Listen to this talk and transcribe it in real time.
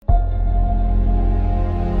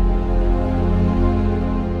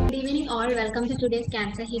welcome to today's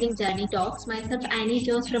Cancer Healing Journey Talks. Myself, Annie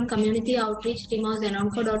Jones from Community Outreach Team of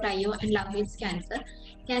Zenonco.io and Love Is Cancer.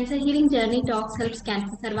 Cancer Healing Journey Talks helps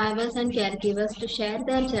cancer survivors and caregivers to share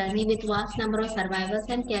their journey with vast number of survivors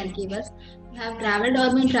and caregivers who have traveled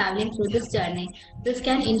or been traveling through this journey. This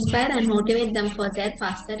can inspire and motivate them for their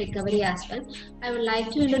faster recovery as well. I would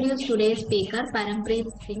like to introduce today's speaker, Parampreet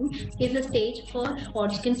Singh. He is a stage 4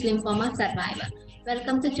 Hodgkin's lymphoma survivor.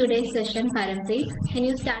 Welcome to today's session, Parampreet. Can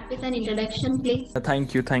you start with an introduction, please?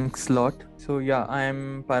 Thank you. Thanks a lot. So yeah, I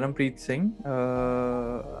am Parampreet Singh.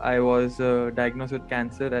 I was diagnosed with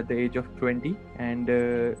cancer at the age of 20, and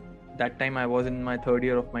that time I was in my third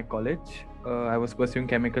year of my college. I was pursuing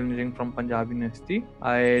chemical engineering from Punjab University.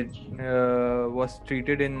 I was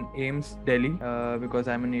treated in AIIMS Delhi because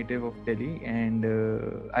I'm a native of Delhi, and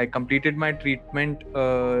I completed my treatment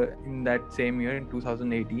in that same year in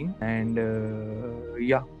 2018. And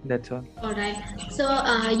yeah, that's all. All right. So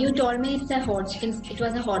you told me it was a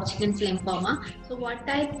Hodgkin's lymphoma. So what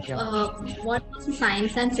type? What was the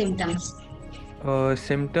signs and symptoms?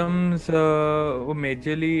 Symptoms were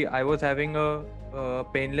majorly I was having a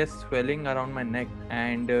painless swelling around my neck,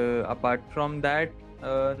 and apart from that,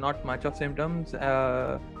 not much of symptoms.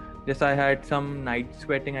 Just I had some night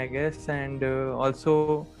sweating, I guess, and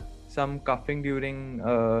also some coughing during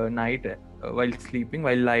night while sleeping,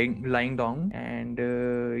 while lying down, and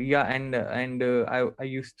I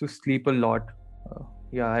used to sleep a lot.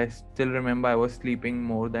 I still remember I was sleeping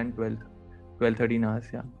more than 13 hours.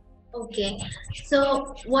 Yeah. Okay.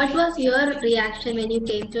 So what was your reaction when you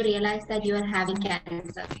came to realize that you are having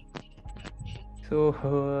cancer?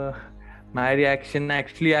 So my reaction,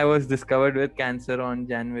 actually, I was discovered with cancer on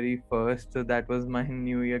January 1st. So that was my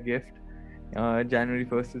New Year gift, January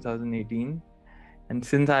 1st, 2018. And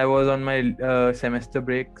since I was on my semester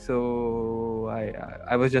break, so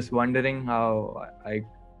I was just wondering how I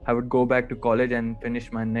would go back to college and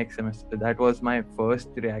finish my next semester. That was my first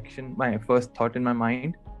reaction, my first thought in my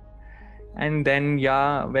mind. And then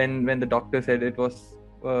when the doctor said it was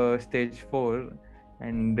stage 4,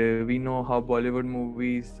 and we know how Bollywood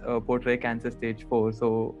movies portray cancer stage 4,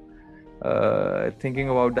 so thinking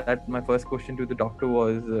about that, my first question to the doctor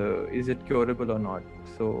was, is it curable or not?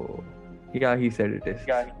 So yeah, he said it is.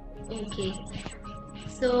 Okay.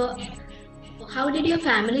 So how did your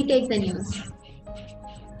family take the news?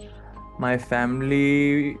 My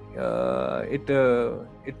family, it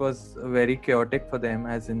was very chaotic for them,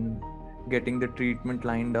 as in getting the treatment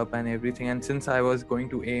lined up and everything. And since I was going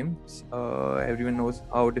to AIIMS, everyone knows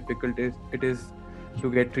how difficult it is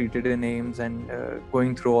to get treated in AIIMS, and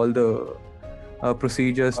going through all the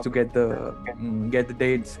procedures to get the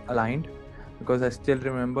dates aligned. Because I still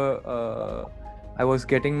remember I was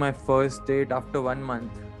getting my first date after 1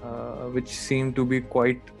 month, which seemed to be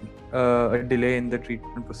quite a delay in the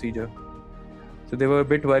treatment procedure. So they were a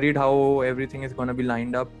bit worried how everything is going to be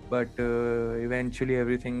lined up, but eventually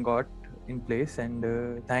everything got in place, and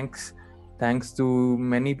thanks to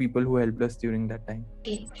many people who helped us during that time.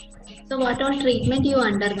 Okay. So what all treatment you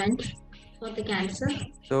underwent for the cancer?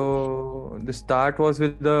 So the start was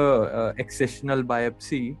with the excisional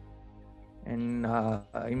biopsy, and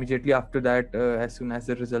immediately after that, as soon as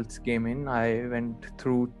the results came in, I went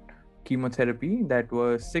through chemotherapy. That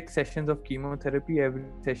was 6 sessions of chemotherapy. Every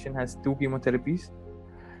session has 2 chemotherapies,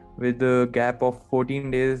 with a gap of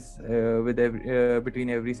 14 days between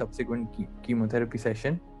every subsequent chemotherapy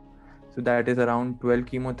session. So that is around 12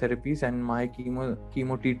 chemotherapies, and my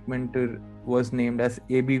chemo treatment was named as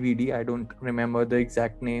ABVD. I don't remember the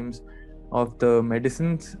exact names of the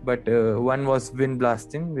medicines, but one was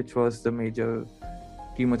vinblastine, which was the major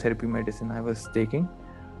chemotherapy medicine I was taking.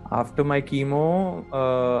 After my chemo,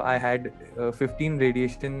 I had 15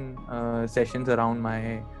 radiation sessions around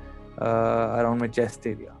my chest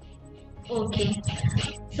area. Okay.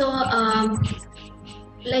 So,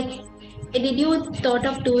 did you thought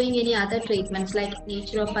of doing any other treatments like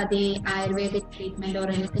naturopathy, Ayurvedic treatment, or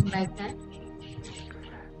anything like that?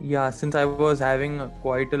 Yeah, since I was having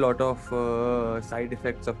quite a lot of side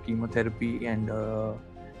effects of chemotherapy and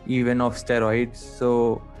even of steroids,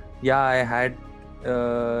 so yeah, I had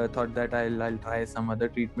thought that I'll try some other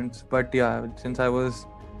treatments. But yeah, since I was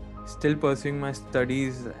still pursuing my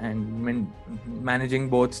studies, and managing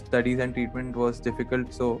both studies and treatment was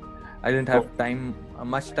difficult, so I didn't have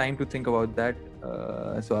much time to think about that.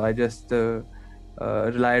 So I just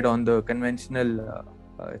relied on the conventional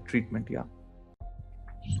treatment. Yeah.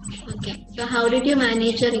 Okay. So how did you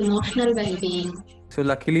manage your emotional well-being? So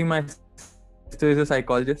luckily, my sister is a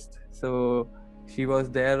psychologist, so she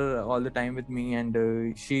was there all the time with me, and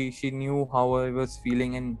she knew how I was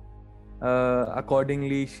feeling, and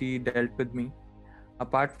accordingly she dealt with me.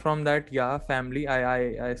 apart from that, yeah, family.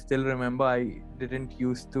 I still remember I didn't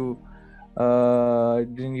used to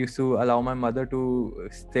allow my mother to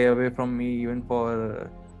stay away from me even for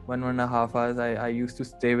 1.5 hours. I used to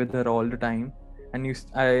stay with her all the time, and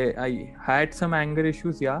I had some anger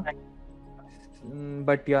issues, yeah.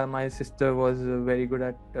 But yeah, my sister was very good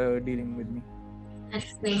at dealing with me.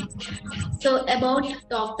 That's great. So, about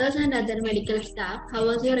doctors and other medical staff, how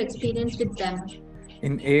was your experience with them?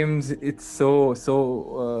 In AIMS, it's so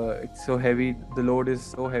heavy. The load is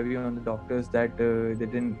so heavy on the doctors that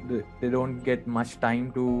they don't get much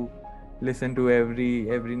time to listen to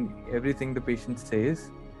everything the patient says.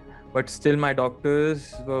 But still, my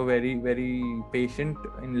doctors were very very patient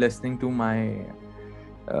in listening to my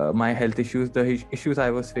health issues, the issues I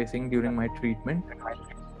was facing during my treatment.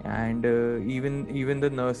 And even the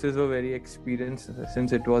nurses were very experienced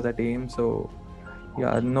since it was at AIMS. So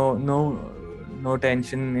yeah, no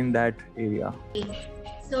tension in that area.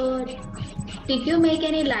 So, did you make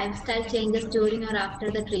any lifestyle changes during or after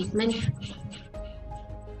the treatment?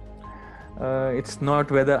 It's not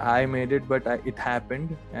whether I made it, but it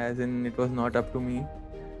happened, as in it was not up to me.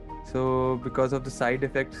 So because of the side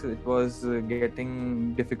effects, it was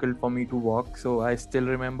getting difficult for me to walk. So I still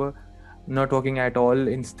remember not walking at all.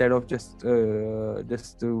 Instead of just going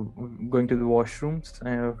to the washrooms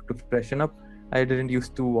to freshen up, I didn't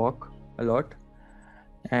used to walk a lot.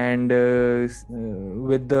 And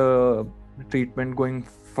with the treatment going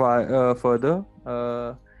further,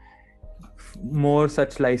 more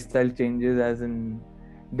such lifestyle changes, as in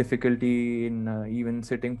difficulty in even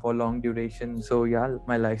sitting for long duration. So yeah,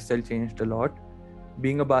 my lifestyle changed a lot.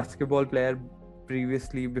 Being a basketball player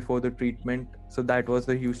previously before the treatment, so that was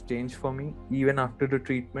a huge change for me. Even after the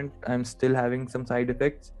treatment, I'm still having some side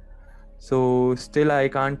effects. So still I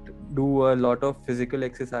can't do a lot of physical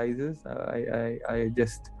exercises. I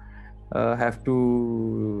just have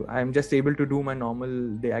to. I'm just able to do my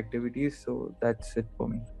normal day activities. So that's it for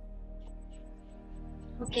me.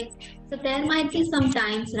 Okay, so there might be some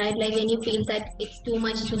times, right, like when you feel that it's too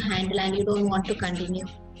much to handle and you don't want to continue.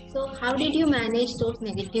 So, how did you manage those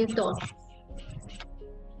negative thoughts?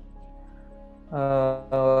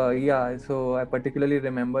 Yeah, so I particularly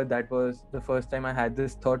remember that was the first time I had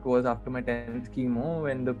this thought was after my 10th chemo,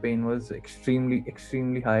 when the pain was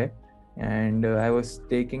extremely high, and I was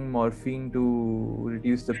taking morphine to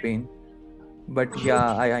reduce the pain. But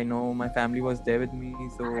yeah, I know my family was there with me,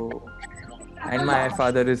 so, and my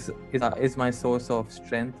father is my source of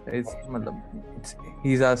strength.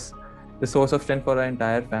 He's us the source of strength for our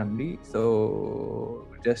entire family. So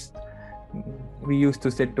just we used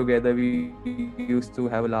to sit together, we used to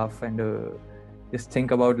have a laugh, and just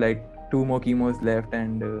think about like 2 more chemos left,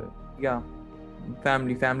 and yeah,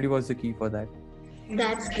 family was the key for that.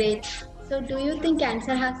 That's great. So, do you think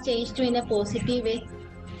cancer has changed you in a positive way?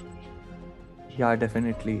 Yeah,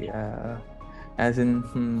 definitely. As in,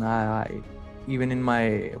 even in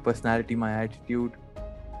my personality, my attitude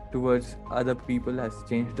towards other people has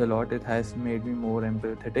changed a lot. It has made me more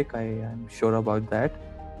empathetic. I am sure about that.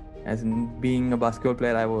 As in, being a basketball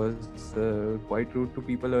player, I was quite rude to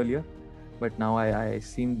people earlier, but now I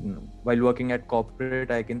seem, while working at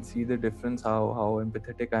corporate, I can see the difference, how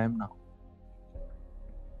empathetic I am now.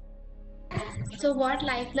 So, what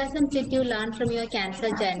life lessons did you learn from your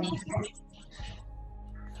cancer journey?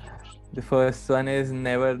 The first one is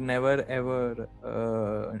never ever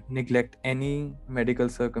neglect any medical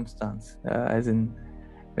circumstance. As in,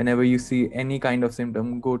 whenever you see any kind of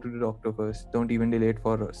symptom, go to the doctor first. Don't even delay it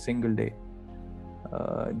for a single day.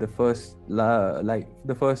 The first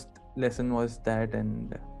lesson was that,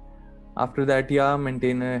 and after that, yeah,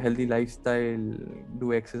 maintain a healthy lifestyle,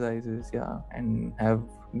 do exercises, yeah, and have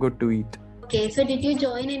good to eat. Okay, so did you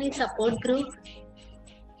join any support group?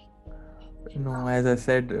 No, as I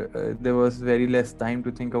said, there was very less time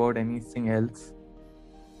to think about anything else.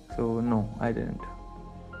 So no, I didn't.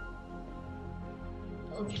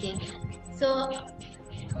 Okay, so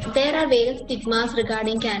there are various stigmas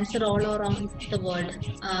regarding cancer all around the world.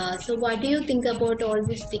 So, what do you think about all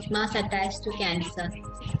these stigmas attached to cancer?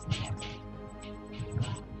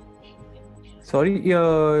 Sorry,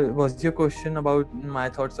 was your question about my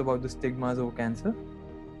thoughts about the stigmas of cancer?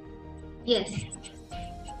 Yes.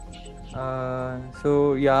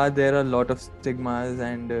 So yeah, there are a lot of stigmas,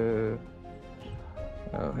 and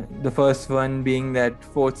the first one being that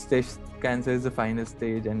fourth stage cancer is the final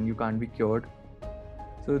stage and you can't be cured.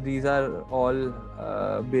 So these are all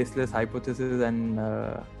baseless hypotheses, and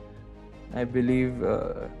I believe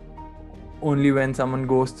only when someone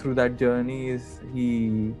goes through that journey is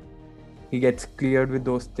he gets cleared with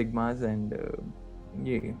those stigmas. And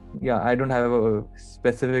yeah, I don't have a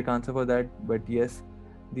specific answer for that, but yes,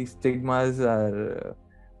 These stigmas are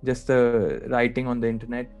just writing on the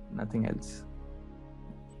internet, nothing else.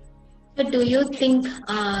 So do you think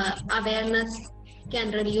awareness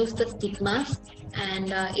can reduce the stigmas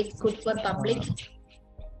and it's good for public?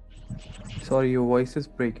 Sorry, your voice is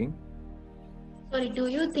breaking. Sorry, do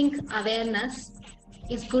you think awareness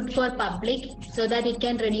is good for public so that it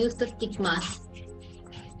can reduce the stigmas?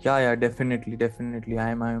 Yeah, definitely.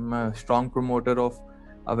 I'm a strong promoter of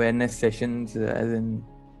awareness sessions, as in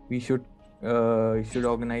we should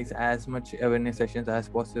organize as much awareness sessions as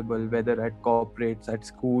possible, whether at corporates, at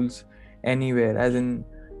schools, anywhere. As in,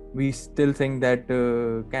 we still think that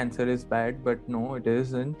cancer is bad, but no, it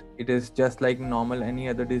isn't. It is just like normal any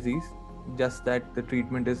other disease, just that the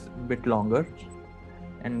treatment is a bit longer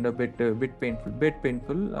and a bit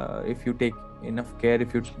painful if you take enough care,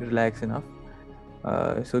 if you relax enough.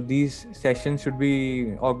 So these sessions should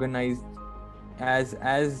be organized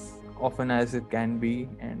as often as it can be,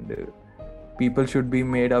 and people should be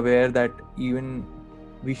made aware that even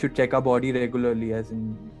we should check our body regularly, as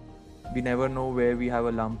in we never know where we have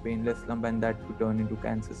a lump, painless lump, and that could turn into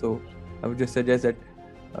cancer. So I would just suggest that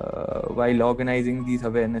while organizing these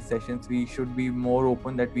awareness sessions, we should be more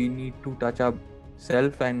open that we need to touch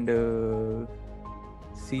ourselves and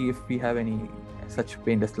see if we have any such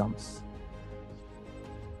painless lumps.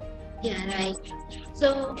 Yeah, right.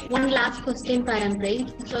 So one last question,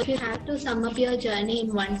 Parampreet. So if you had to sum up your journey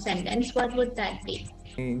in one sentence, what would that be?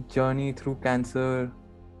 Journey through cancer,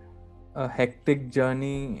 a hectic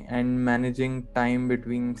journey, and managing time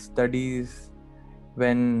between studies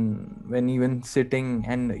when even sitting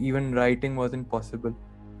and even writing wasn't possible.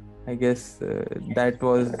 I guess that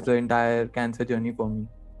was the entire cancer journey for me.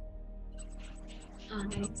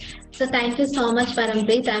 So thank you so much,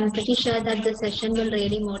 Parampreet. I'm pretty sure that the session will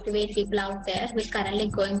really motivate people out there who's currently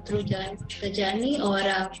going through the journey or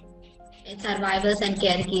survivors and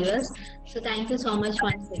caregivers. So thank you so much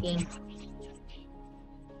once again.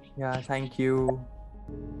 Yeah, thank you.